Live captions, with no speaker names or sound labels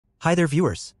Hi there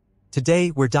viewers.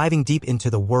 Today we're diving deep into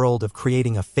the world of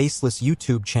creating a faceless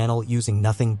YouTube channel using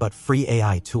nothing but free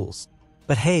AI tools.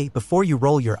 But hey, before you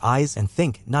roll your eyes and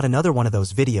think, not another one of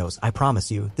those videos, I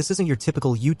promise you, this isn't your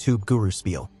typical YouTube guru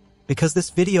spiel. Because this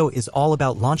video is all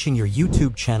about launching your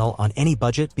YouTube channel on any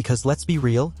budget because let's be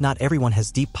real, not everyone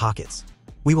has deep pockets.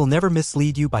 We will never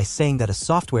mislead you by saying that a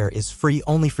software is free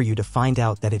only for you to find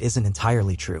out that it isn't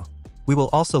entirely true. We will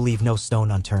also leave no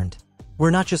stone unturned. We're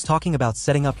not just talking about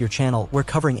setting up your channel, we're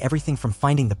covering everything from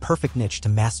finding the perfect niche to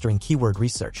mastering keyword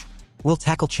research. We'll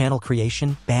tackle channel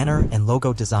creation, banner and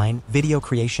logo design, video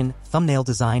creation, thumbnail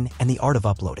design, and the art of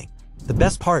uploading. The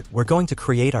best part, we're going to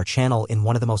create our channel in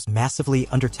one of the most massively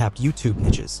undertapped YouTube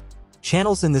niches.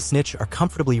 Channels in this niche are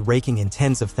comfortably raking in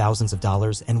tens of thousands of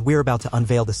dollars, and we're about to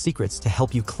unveil the secrets to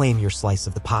help you claim your slice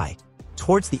of the pie.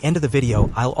 Towards the end of the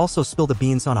video, I'll also spill the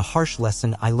beans on a harsh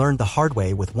lesson I learned the hard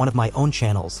way with one of my own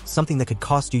channels, something that could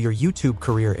cost you your YouTube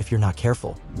career if you're not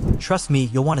careful. Trust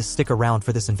me, you'll want to stick around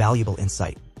for this invaluable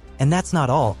insight. And that's not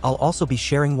all, I'll also be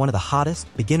sharing one of the hottest,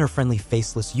 beginner-friendly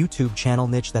faceless YouTube channel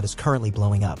niche that is currently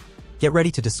blowing up. Get ready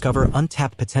to discover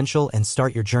untapped potential and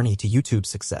start your journey to YouTube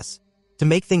success. To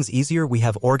make things easier, we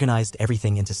have organized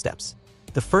everything into steps.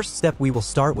 The first step we will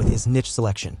start with is niche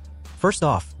selection. First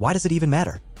off, why does it even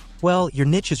matter? Well, your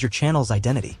niche is your channel's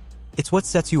identity. It's what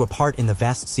sets you apart in the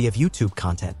vast sea of YouTube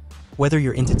content. Whether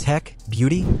you're into tech,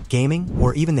 beauty, gaming,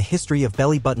 or even the history of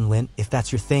belly button lint, if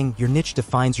that's your thing, your niche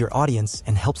defines your audience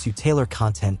and helps you tailor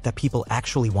content that people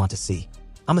actually want to see.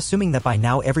 I'm assuming that by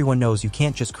now everyone knows you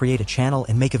can't just create a channel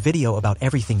and make a video about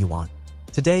everything you want.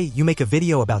 Today, you make a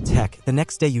video about tech, the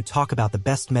next day you talk about the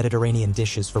best Mediterranean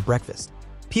dishes for breakfast.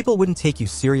 People wouldn't take you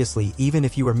seriously even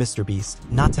if you were Mr. Beast,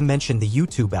 not to mention the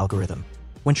YouTube algorithm.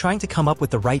 When trying to come up with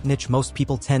the right niche, most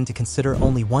people tend to consider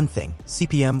only one thing,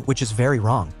 CPM, which is very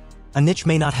wrong. A niche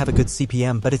may not have a good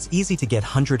CPM, but it's easy to get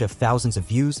hundreds of thousands of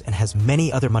views and has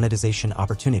many other monetization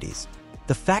opportunities.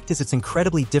 The fact is it's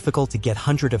incredibly difficult to get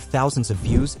hundreds of thousands of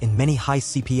views in many high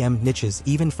CPM niches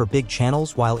even for big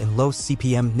channels, while in low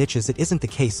CPM niches it isn't the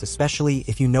case, especially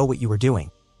if you know what you are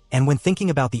doing. And when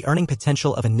thinking about the earning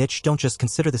potential of a niche, don't just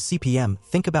consider the CPM,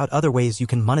 think about other ways you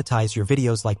can monetize your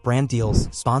videos like brand deals,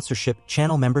 sponsorship,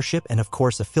 channel membership, and of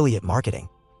course affiliate marketing.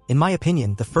 In my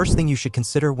opinion, the first thing you should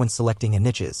consider when selecting a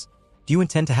niche is, do you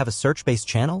intend to have a search-based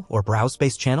channel or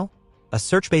browse-based channel? A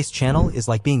search-based channel is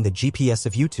like being the GPS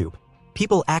of YouTube.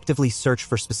 People actively search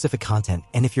for specific content,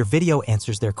 and if your video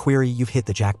answers their query, you've hit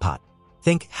the jackpot.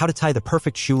 Think how to tie the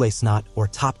perfect shoelace knot or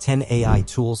top 10 AI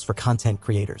tools for content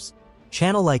creators.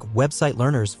 Channel like website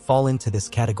learners fall into this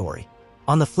category.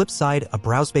 On the flip side, a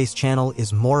browse-based channel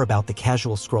is more about the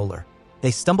casual scroller.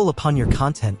 They stumble upon your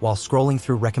content while scrolling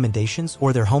through recommendations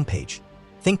or their homepage.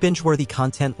 Think binge-worthy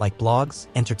content like blogs,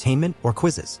 entertainment, or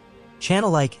quizzes.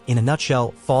 Channel like, in a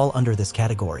nutshell, fall under this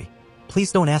category.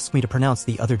 Please don't ask me to pronounce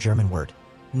the other German word.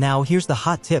 Now here's the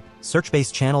hot tip,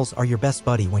 search-based channels are your best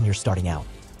buddy when you're starting out.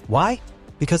 Why?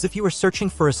 Because if you are searching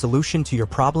for a solution to your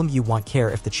problem, you won't care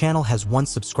if the channel has one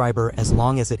subscriber as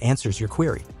long as it answers your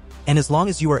query. And as long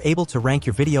as you are able to rank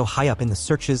your video high up in the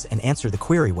searches and answer the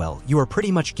query well, you are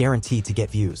pretty much guaranteed to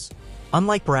get views.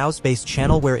 Unlike browse-based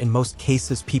channel, where in most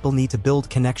cases people need to build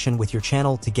connection with your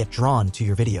channel to get drawn to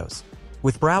your videos.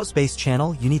 With browse-based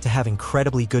channel, you need to have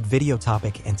incredibly good video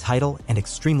topic and title and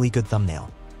extremely good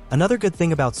thumbnail. Another good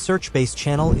thing about search-based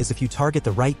channel is if you target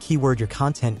the right keyword, your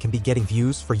content can be getting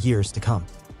views for years to come.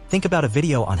 Think about a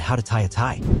video on how to tie a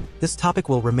tie. This topic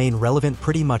will remain relevant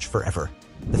pretty much forever.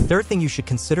 The third thing you should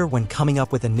consider when coming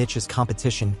up with a niche is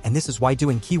competition, and this is why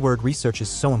doing keyword research is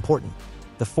so important.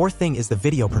 The fourth thing is the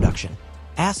video production.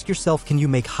 Ask yourself, can you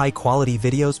make high-quality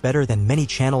videos better than many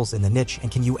channels in the niche, and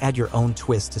can you add your own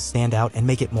twist to stand out and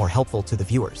make it more helpful to the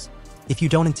viewers? If you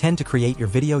don't intend to create your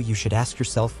video, you should ask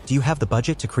yourself, do you have the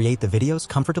budget to create the videos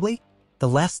comfortably? The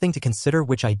last thing to consider,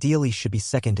 which ideally should be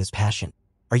second, is passion.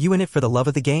 Are you in it for the love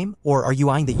of the game, or are you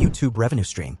eyeing the YouTube revenue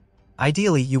stream?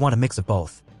 Ideally, you want a mix of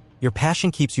both. Your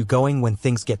passion keeps you going when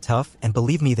things get tough, and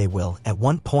believe me, they will, at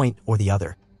one point or the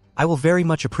other. I will very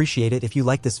much appreciate it if you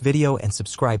like this video and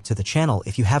subscribe to the channel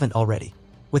if you haven't already.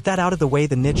 With that out of the way,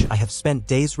 the niche I have spent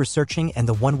days researching and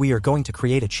the one we are going to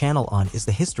create a channel on is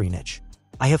the history niche.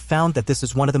 I have found that this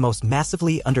is one of the most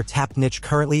massively undertapped niche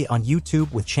currently on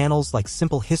YouTube, with channels like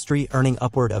Simple History earning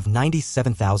upward of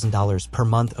 $97,000 per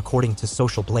month according to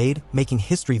Social Blade, making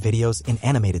history videos in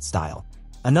animated style.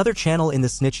 Another channel in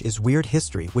this niche is Weird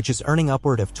History, which is earning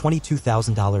upward of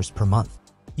 $22,000 per month.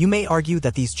 You may argue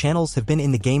that these channels have been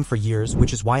in the game for years,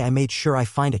 which is why I made sure I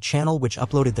find a channel which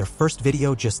uploaded their first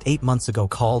video just 8 months ago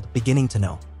called Beginning to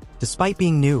Know. Despite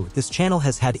being new, this channel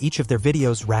has had each of their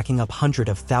videos racking up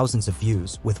hundreds of thousands of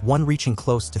views, with one reaching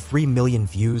close to 3 million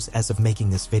views as of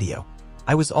making this video.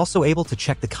 I was also able to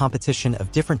check the competition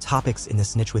of different topics in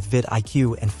this niche with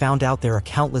VidIQ and found out there are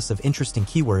countless of interesting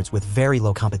keywords with very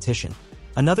low competition.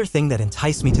 Another thing that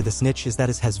enticed me to this niche is that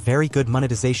it has very good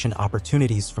monetization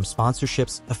opportunities from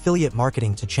sponsorships, affiliate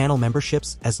marketing to channel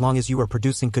memberships as long as you are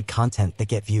producing good content that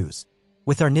get views.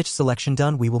 With our niche selection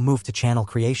done, we will move to channel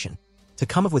creation. To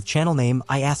come up with channel name,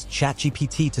 I asked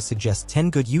ChatGPT to suggest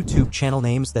 10 good YouTube channel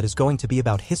names that is going to be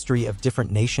about history of different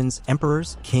nations,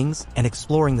 emperors, kings, and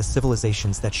exploring the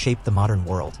civilizations that shaped the modern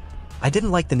world. I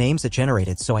didn't like the names it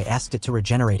generated, so I asked it to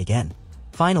regenerate again.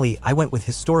 Finally, I went with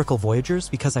historical voyagers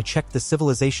because I checked the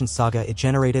civilization saga it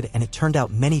generated and it turned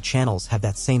out many channels have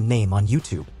that same name on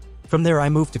YouTube. From there I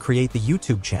moved to create the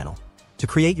YouTube channel. To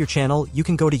create your channel, you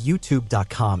can go to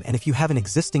youtube.com, and if you have an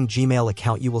existing Gmail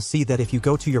account you will see that if you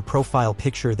go to your profile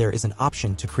picture there is an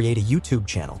option to create a YouTube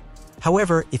channel.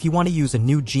 However, if you want to use a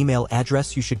new Gmail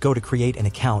address you should go to create an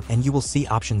account and you will see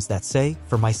options that say,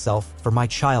 for myself, for my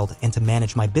child, and to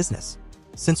manage my business.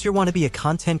 Since you want to be a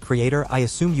content creator, I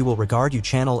assume you will regard your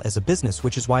channel as a business,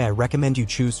 which is why I recommend you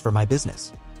choose for my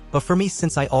business. But for me,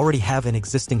 since I already have an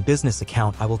existing business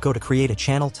account, I will go to create a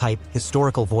channel, type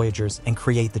historical voyagers, and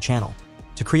create the channel.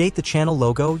 To create the channel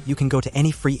logo, you can go to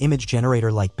any free image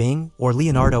generator like Bing or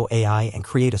Leonardo AI and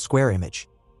create a square image.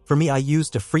 For me, I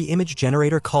used a free image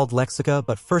generator called Lexica,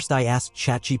 but first I asked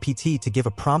ChatGPT to give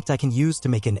a prompt I can use to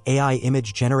make an AI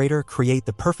image generator create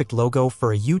the perfect logo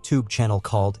for a YouTube channel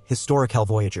called Historical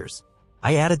Voyagers.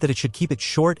 I added that it should keep it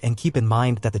short and keep in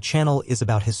mind that the channel is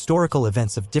about historical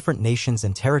events of different nations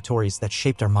and territories that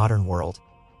shaped our modern world.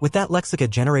 With that, Lexica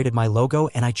generated my logo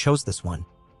and I chose this one.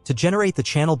 To generate the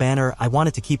channel banner, I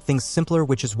wanted to keep things simpler,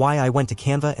 which is why I went to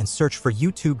Canva and searched for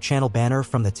YouTube channel banner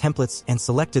from the templates and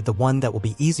selected the one that will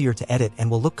be easier to edit and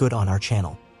will look good on our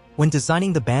channel. When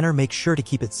designing the banner, make sure to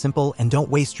keep it simple and don't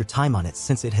waste your time on it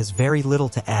since it has very little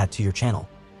to add to your channel.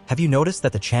 Have you noticed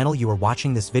that the channel you are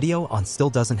watching this video on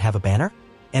still doesn't have a banner?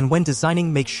 And when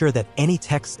designing, make sure that any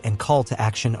text and call to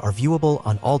action are viewable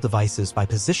on all devices by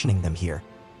positioning them here.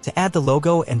 To add the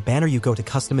logo and banner, you go to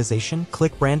Customization,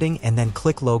 click Branding, and then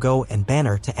click Logo and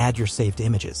Banner to add your saved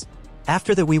images.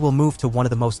 After that, we will move to one of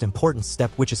the most important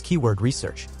steps, which is keyword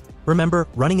research. Remember,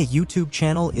 running a YouTube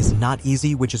channel is not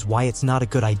easy, which is why it's not a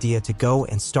good idea to go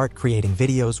and start creating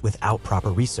videos without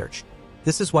proper research.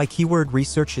 This is why keyword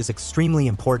research is extremely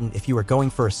important if you are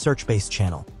going for a search-based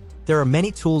channel. There are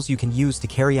many tools you can use to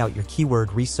carry out your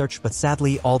keyword research, but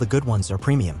sadly, all the good ones are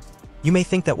premium. You may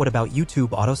think that what about YouTube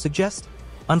auto-suggest?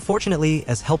 Unfortunately,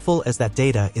 as helpful as that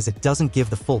data is, it doesn't give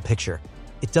the full picture.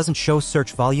 It doesn't show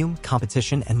search volume,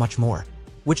 competition, and much more.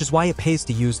 Which is why it pays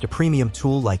to use a premium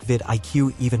tool like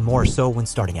VidIQ, even more so when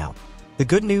starting out. The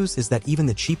good news is that even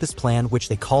the cheapest plan, which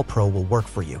they call Pro, will work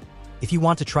for you. If you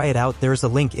want to try it out, there is a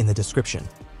link in the description.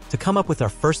 To come up with our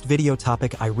first video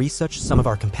topic, I researched some of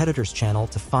our competitors' channel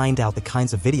to find out the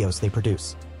kinds of videos they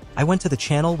produce. I went to the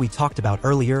channel we talked about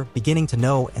earlier, beginning to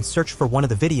know, and searched for one of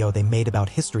the video they made about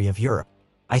history of Europe.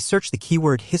 I searched the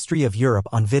keyword History of Europe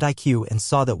on VidIQ and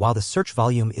saw that while the search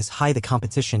volume is high, the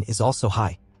competition is also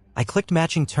high. I clicked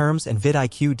matching terms and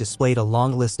VidIQ displayed a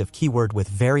long list of keyword with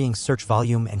varying search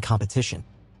volume and competition.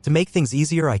 To make things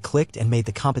easier, I clicked and made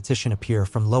the competition appear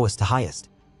from lowest to highest.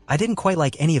 I didn't quite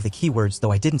like any of the keywords,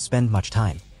 though I didn't spend much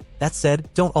time. That said,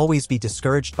 don't always be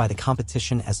discouraged by the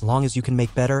competition as long as you can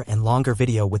make better and longer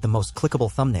video with the most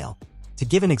clickable thumbnail. To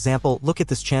give an example, look at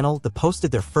this channel. They posted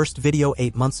their first video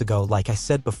 8 months ago, like I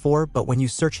said before, but when you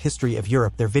search History of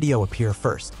Europe, their video appear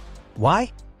first.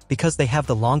 Why? Because they have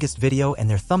the longest video and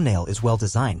their thumbnail is well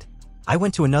designed. I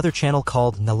went to another channel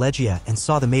called Nalegia and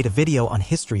saw they made a video on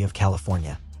History of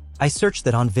California. I searched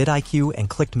that on VidIQ and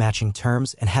clicked matching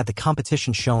terms and had the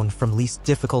competition shown from least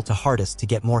difficult to hardest to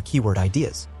get more keyword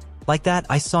ideas. Like that,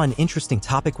 I saw an interesting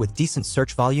topic with decent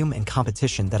search volume and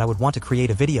competition that I would want to create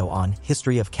a video on,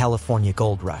 History of California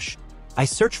Gold Rush. I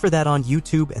searched for that on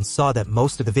YouTube and saw that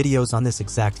most of the videos on this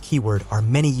exact keyword are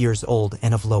many years old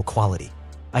and of low quality.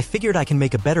 I figured I can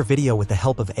make a better video with the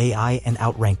help of AI and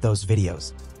outrank those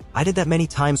videos. I did that many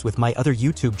times with my other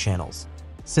YouTube channels.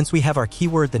 Since we have our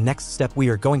keyword, the next step we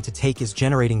are going to take is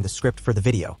generating the script for the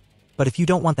video. But if you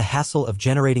don't want the hassle of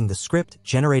generating the script,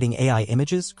 generating AI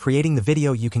images, creating the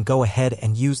video, you can go ahead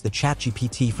and use the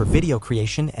ChatGPT for video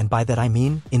creation, and by that I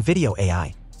mean InVideo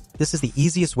AI. This is the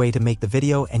easiest way to make the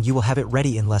video and you will have it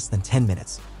ready in less than 10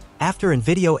 minutes. After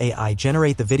InVideo AI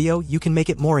generate the video, you can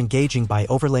make it more engaging by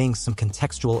overlaying some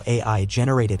contextual AI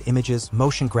generated images,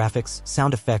 motion graphics,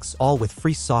 sound effects, all with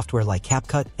free software like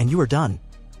CapCut, and you are done.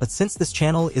 But since this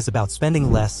channel is about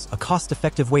spending less, a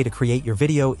cost-effective way to create your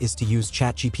video is to use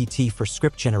ChatGPT for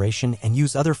script generation and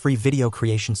use other free video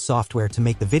creation software to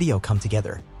make the video come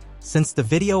together. Since the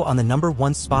video on the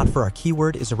 #1 spot for our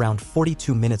keyword is around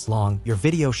 42 minutes long, your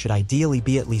video should ideally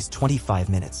be at least 25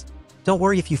 minutes. Don't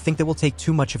worry if you think that will take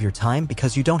too much of your time,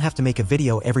 because you don't have to make a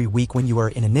video every week when you are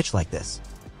in a niche like this.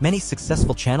 Many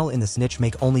successful channels in this niche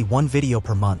make only one video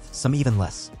per month, some even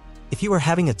less. If you are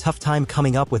having a tough time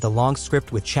coming up with a long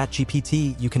script with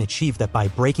ChatGPT, you can achieve that by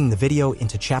breaking the video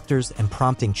into chapters and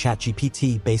prompting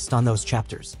ChatGPT based on those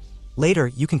chapters. Later,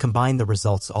 you can combine the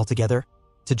results all together.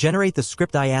 To generate the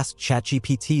script, I asked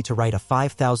ChatGPT to write a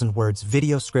 5,000 words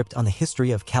video script on the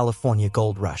history of California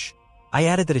gold rush. I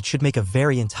added that it should make a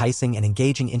very enticing and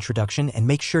engaging introduction and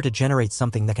make sure to generate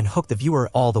something that can hook the viewer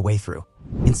all the way through.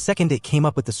 In second, it came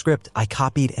up with the script. I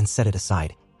copied and set it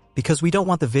aside. Because we don't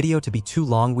want the video to be too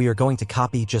long, we are going to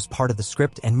copy just part of the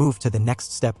script and move to the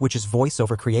next step, which is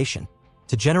voiceover creation.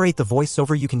 To generate the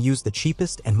voiceover, you can use the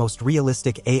cheapest and most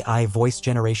realistic AI voice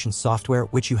generation software,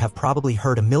 which you have probably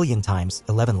heard a million times,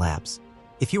 Elevenlabs.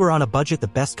 If you are on a budget, the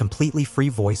best completely free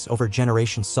voiceover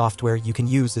generation software you can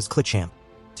use is ClipChamp.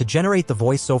 To generate the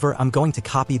voiceover, I'm going to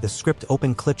copy the script,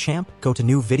 open ClipChamp, go to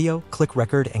New Video, click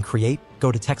Record and Create,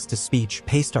 go to Text to Speech,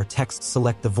 paste our text,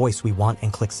 select the voice we want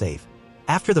and click Save.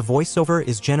 After the voiceover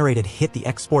is generated, hit the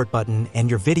export button and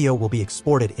your video will be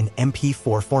exported in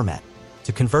MP4 format.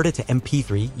 To convert it to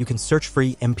MP3, you can search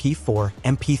free MP4,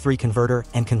 MP3 converter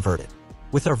and convert it.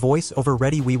 With our voiceover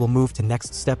ready, we will move to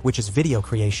next step, which is video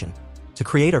creation. To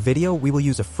create our video, we will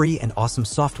use a free and awesome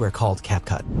software called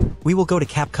CapCut. We will go to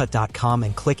CapCut.com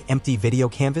and click Empty Video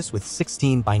Canvas with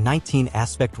 16:19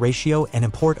 aspect ratio and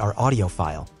import our audio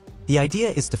file. The idea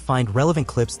is to find relevant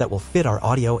clips that will fit our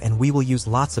audio, and we will use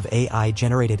lots of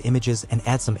AI-generated images and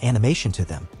add some animation to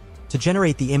them. To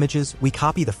generate the images, we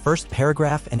copy the first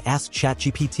paragraph and ask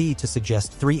ChatGPT to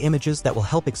suggest 3 images that will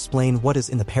help explain what is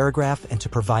in the paragraph and to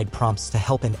provide prompts to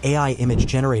help an AI image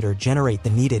generator generate the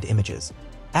needed images.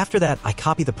 After that, I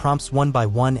copy the prompts one by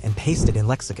one and paste it in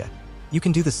Lexica. You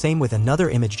can do the same with another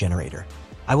image generator.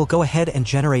 I will go ahead and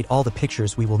generate all the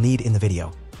pictures we will need in the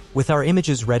video. With our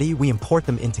images ready, we import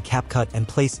them into CapCut and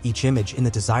place each image in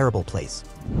the desirable place.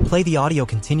 Play the audio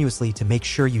continuously to make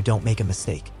sure you don't make a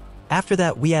mistake. After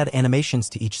that, we add animations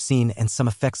to each scene and some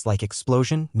effects like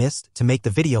explosion, mist, to make the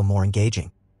video more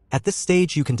engaging. At this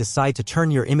stage, you can decide to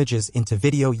turn your images into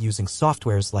video using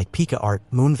softwares like PicaArt,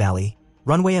 Moonvalley,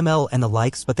 Runway ML and the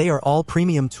likes, but they are all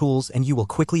premium tools and you will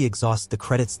quickly exhaust the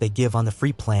credits they give on the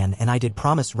free plan, and I did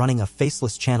promise running a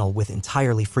faceless channel with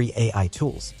entirely free AI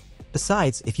tools.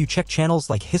 Besides, if you check channels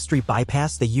like History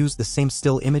Bypass, they use the same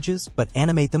still images but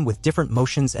animate them with different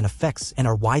motions and effects and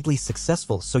are widely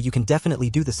successful, so you can definitely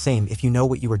do the same if you know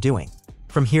what you are doing.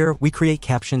 From here, we create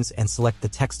captions and select the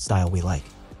text style we like.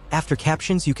 After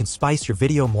captions, you can spice your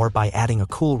video more by adding a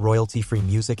cool royalty-free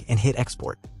music and hit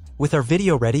export. With our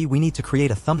video ready, we need to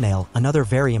create a thumbnail, another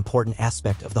very important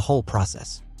aspect of the whole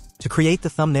process. To create the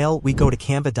thumbnail, we go to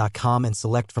canva.com and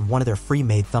select from one of their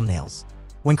free-made thumbnails.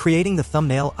 When creating the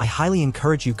thumbnail, I highly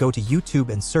encourage you go to YouTube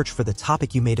and search for the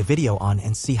topic you made a video on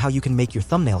and see how you can make your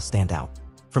thumbnail stand out.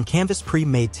 From Canva's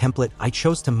pre-made template, I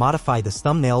chose to modify this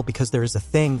thumbnail because there is a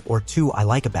thing or two I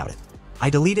like about it. I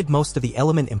deleted most of the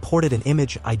element, imported an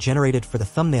image I generated for the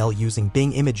thumbnail using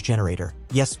Bing Image Generator.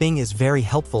 Yes, Bing is very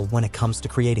helpful when it comes to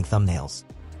creating thumbnails.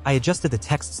 I adjusted the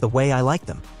texts the way I like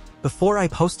them. Before I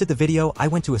posted the video, I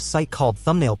went to a site called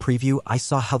Thumbnail Preview. I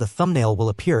saw how the thumbnail will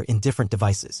appear in different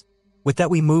devices. With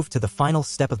that, we move to the final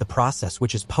step of the process,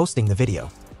 which is posting the video.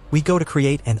 We go to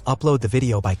create and upload the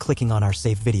video by clicking on our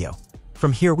saved video.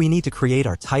 From here, we need to create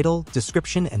our title,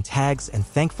 description, and tags, and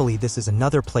thankfully this is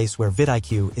another place where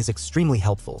VidIQ is extremely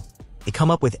helpful. They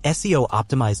come up with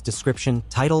SEO-optimized description,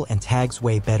 title, and tags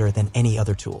way better than any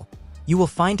other tool. You will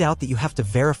find out that you have to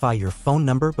verify your phone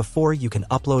number before you can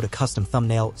upload a custom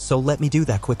thumbnail, so let me do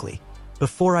that quickly.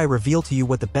 Before I reveal to you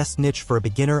what the best niche for a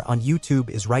beginner on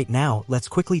YouTube is right now, let's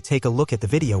quickly take a look at the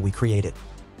video we created.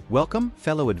 Welcome,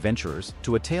 fellow adventurers,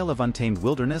 to a tale of untamed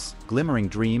wilderness, glimmering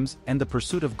dreams, and the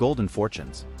pursuit of golden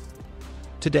fortunes.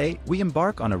 Today, we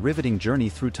embark on a riveting journey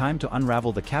through time to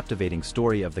unravel the captivating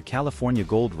story of the California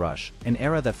Gold Rush, an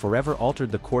era that forever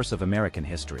altered the course of American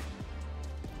history.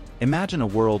 Imagine a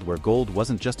world where gold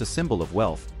wasn't just a symbol of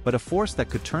wealth, but a force that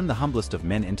could turn the humblest of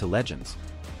men into legends.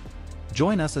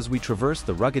 Join us as we traverse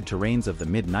the rugged terrains of the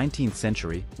mid-19th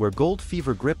century, where gold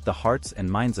fever gripped the hearts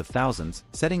and minds of thousands,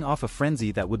 setting off a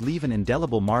frenzy that would leave an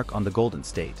indelible mark on the Golden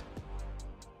State.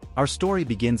 Our story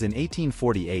begins in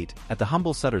 1848, at the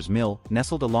humble Sutter's Mill,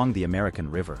 nestled along the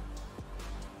American River.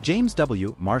 James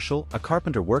W. Marshall, a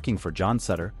carpenter working for John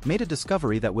Sutter, made a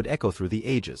discovery that would echo through the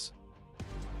ages.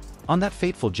 On that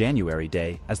fateful January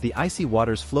day, as the icy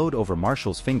waters flowed over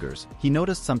Marshall's fingers, he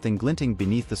noticed something glinting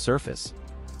beneath the surface.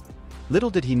 Little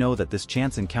did he know that this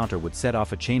chance encounter would set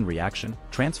off a chain reaction,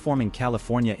 transforming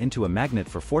California into a magnet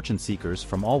for fortune seekers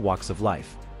from all walks of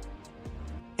life.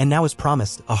 And now, as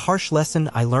promised, a harsh lesson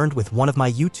I learned with one of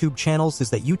my YouTube channels is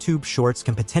that YouTube Shorts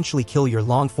can potentially kill your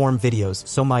long-form videos,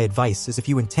 so my advice is if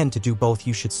you intend to do both,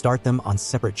 you should start them on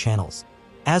separate channels.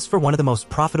 As for one of the most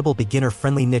profitable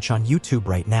beginner-friendly niche on YouTube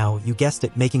right now, you guessed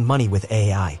it, making money with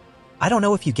AI. I don't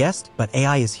know if you guessed, but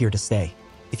AI is here to stay.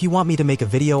 If you want me to make a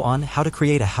video on how to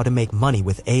create a how to make money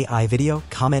with AI video,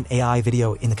 comment AI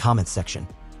video in the comments section.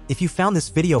 If you found this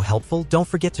video helpful, don't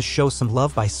forget to show some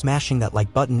love by smashing that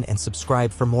like button and subscribe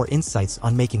for more insights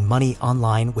on making money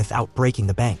online without breaking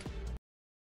the bank.